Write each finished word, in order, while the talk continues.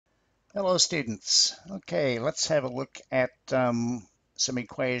Hello, students. Okay, let's have a look at some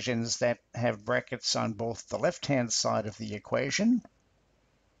equations that have brackets on both the left-hand side of the equation.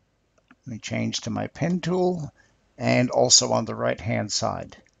 Let me change to my pen tool, and also on the right-hand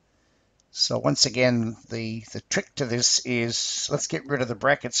side. So once again, the trick to this is let's get rid of the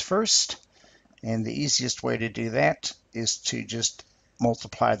brackets first, and the easiest way to do that is to just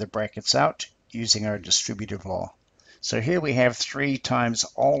multiply the brackets out using our distributive law. So here we have 3 times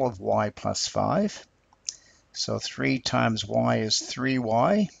all of y plus 5. So 3 times y is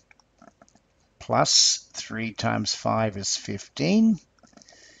 3y, plus 3 times 5 is 15.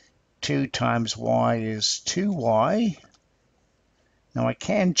 2 times y is 2y. Now I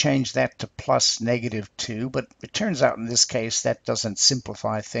can change that to plus -2, but it turns out in this case that doesn't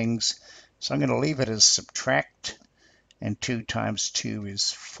simplify things. So I'm going to leave it as subtract, and 2 times 2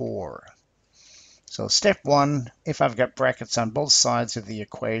 is 4. So step one, if I've got brackets on both sides of the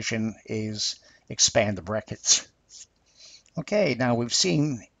equation, is expand the brackets. Okay, now we've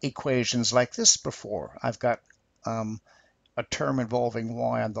seen equations like this before. I've got a term involving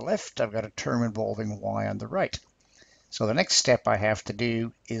y on the left, I've got a term involving y on the right. So the next step I have to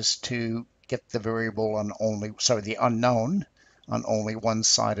do is to get the variable on the unknown on only one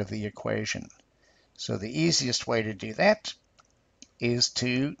side of the equation. So the easiest way to do that is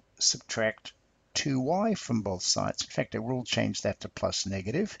to subtract 2y from both sides. In fact, I will change that to plus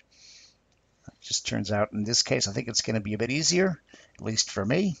negative. It just turns out in this case, I think it's going to be a bit easier, at least for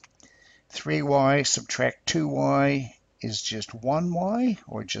me. 3y subtract 2y is just 1y,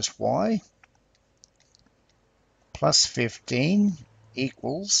 or just y, plus 15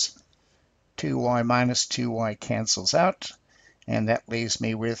 equals 2y minus 2y cancels out, and that leaves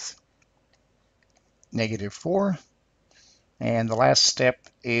me with -4. And the last step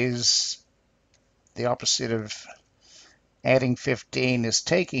is the opposite of adding 15 is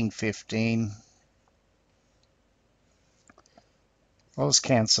taking 15. Those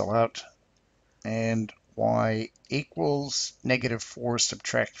cancel out, and y equals -4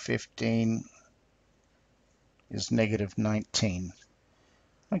 subtract 15 is -19.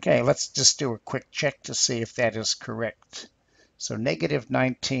 Okay, let's just do a quick check to see if that is correct. So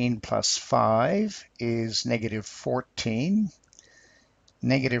 -19 plus 5 is -14.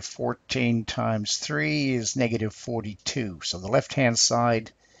 -14 times 3 is -42. So the left-hand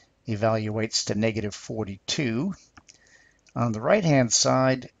side evaluates to -42. On the right-hand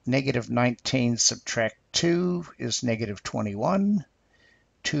side, -19 subtract 2 is -21.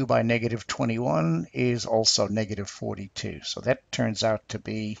 2 by -21 is also -42. So that turns out to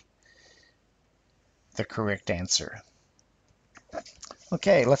be the correct answer.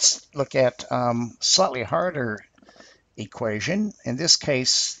 Okay, let's look at slightly harder equation. In this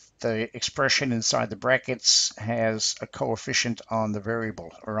case, the expression inside the brackets has a coefficient on the variable,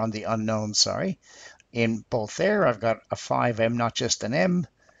 or on the unknown, sorry. In both there, I've got a 5m, not just an m,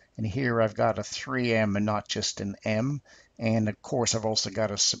 and here I've got a 3m and not just an m. And of course, I've also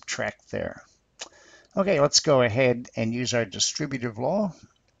got a subtract there. Okay, let's go ahead and use our distributive law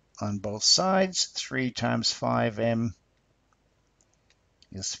on both sides. 3 times 5m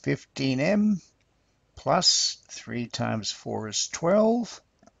is 15m, plus 3 times 4 is 12,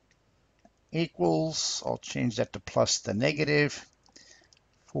 equals, I'll change that to plus the negative,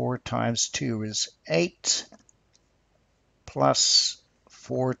 4 times 2 is 8, plus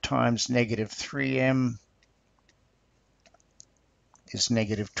 4 times -3m is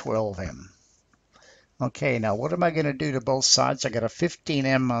 -12m. Okay, now what am I going to do to both sides? I got a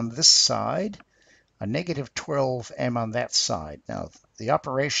 15m on this side, a -12m on that side. Now, the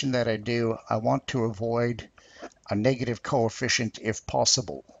operation that I do, I want to avoid a negative coefficient if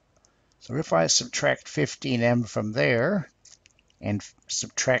possible. So if I subtract 15m from there and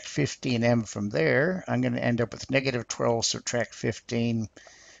subtract 15m from there, I'm going to end up with -12 subtract 15.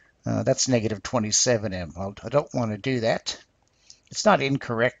 That's -27m. Well, I don't want to do that. It's not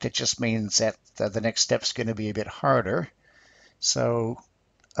incorrect, it just means that the next step is going to be a bit harder. So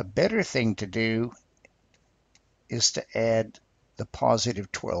a better thing to do is to add the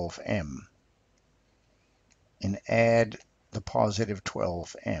positive 12m, and add the positive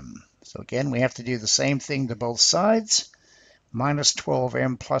 12m. So again, we have to do the same thing to both sides. Minus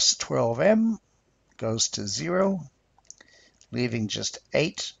 12m plus 12m goes to 0, leaving just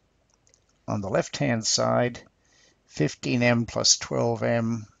 8 on the left-hand side. 15m plus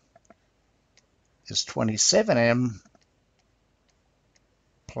 12m is 27m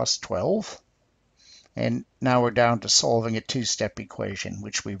plus 12. And now we're down to solving a two-step equation,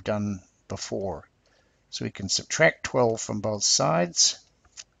 which we've done before. So we can subtract 12 from both sides.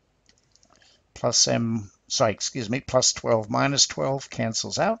 Plus 12 minus 12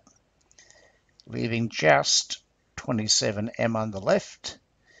 cancels out. leaving just 27m on the left.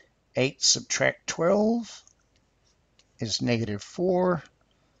 8 subtract 12 is negative 4.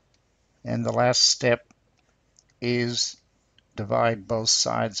 And the last step is divide both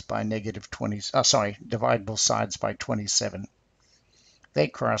sides by negative 20. Divide both sides by 27. They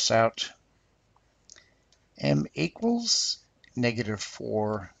cross out. M equals negative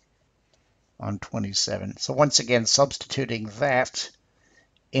 4 on 27. So once again, substituting that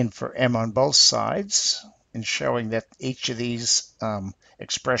in for m on both sides and showing that each of these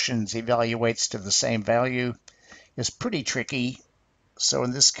expressions evaluates to the same value is pretty tricky. So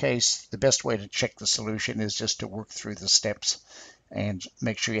in this case, the best way to check the solution is just to work through the steps and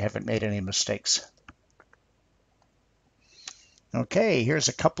make sure you haven't made any mistakes. Okay, here's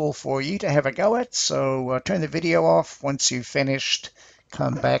a couple for you to have a go at. So turn the video off. Once you've finished,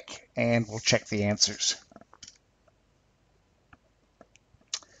 come back and we'll check the answers.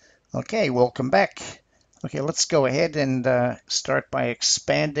 Okay, welcome back. Okay, let's go ahead and start by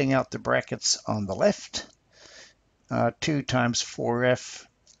expanding out the brackets on the left. 2 times 4f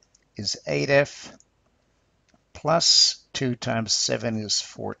is 8f, plus 2 times 7 is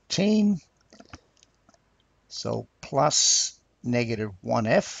 14. So plus negative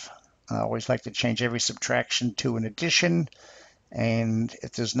 1f. I always like to change every subtraction to an addition. And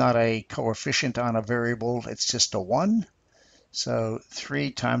if there's not a coefficient on a variable, it's just a 1. So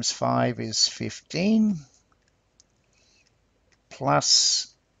 3 times 5 is 15,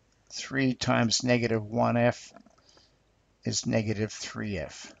 plus 3 times negative 1f is negative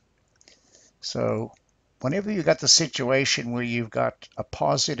 3f. So whenever you've got the situation where you've got a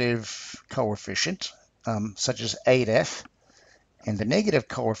positive coefficient, such as 8f, and the negative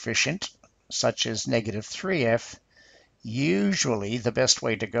coefficient, such as negative 3f, usually the best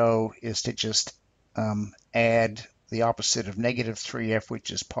way to go is to just add the opposite of negative 3f, which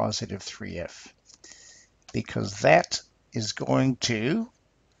is positive 3f, because that is going to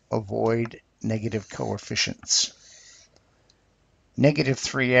avoid negative coefficients. Negative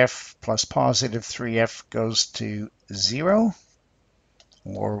 3f plus positive 3f goes to 0,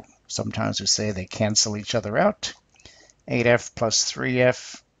 or sometimes we say they cancel each other out. 8f plus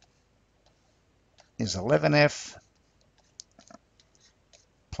 3f is 11f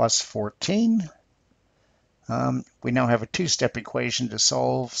plus 14. We now have a two-step equation to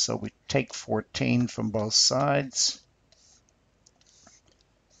solve, so we take 14 from both sides.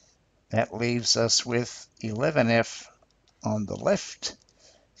 That leaves us with 11f on the left.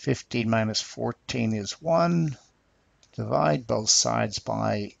 15 minus 14 is 1. Divide both sides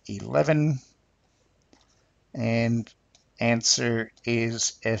by 11. And answer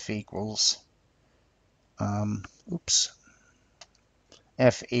is f equals,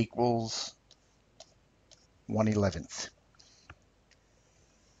 f equals 1/11.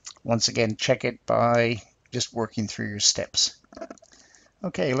 Once again, check it by just working through your steps.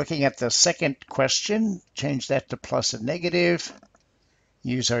 Okay, looking at the second question, change that to plus and negative.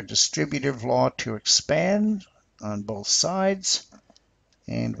 Use our distributive law to expand on both sides.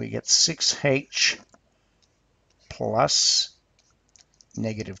 And we get 6h plus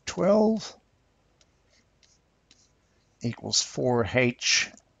negative 12 equals 4h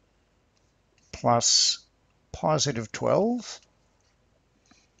plus positive 12.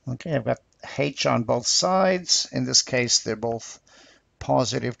 Okay, I've got h on both sides. In this case, they're both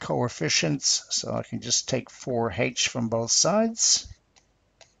positive coefficients, so I can just take 4h from both sides.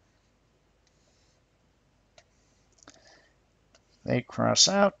 They cross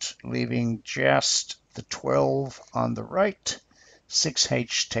out, leaving just the 12 on the right.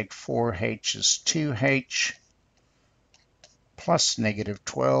 6h take 4h is 2h plus negative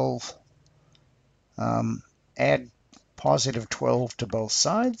 12. Add positive 12 to both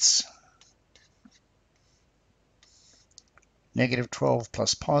sides. Negative 12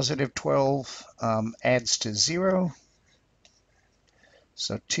 plus positive 12 adds to 0.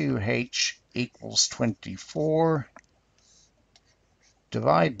 So 2h equals 24.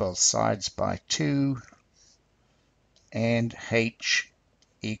 Divide both sides by 2. And h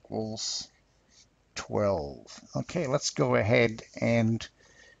equals 12. Okay, let's go ahead and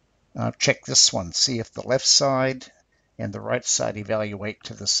check this one. See if the left side and the right side evaluate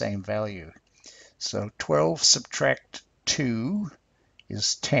to the same value. So 12 subtract 2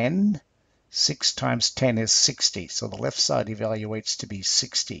 is 10. 6 times 10 is 60. So the left side evaluates to be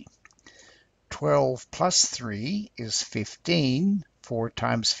 60. 12 plus 3 is 15. 4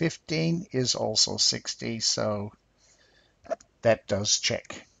 times 15 is also 60. So that does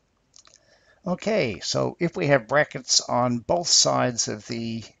check. Okay, so if we have brackets on both sides of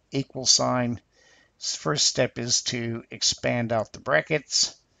the equal sign, first step is to expand out the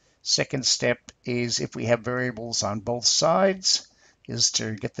brackets. Second step is, if we have variables on both sides, is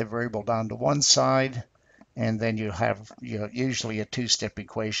to get the variable down to one side, and then you have usually a two-step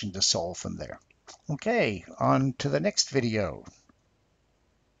equation to solve from there. Okay, on to the next video.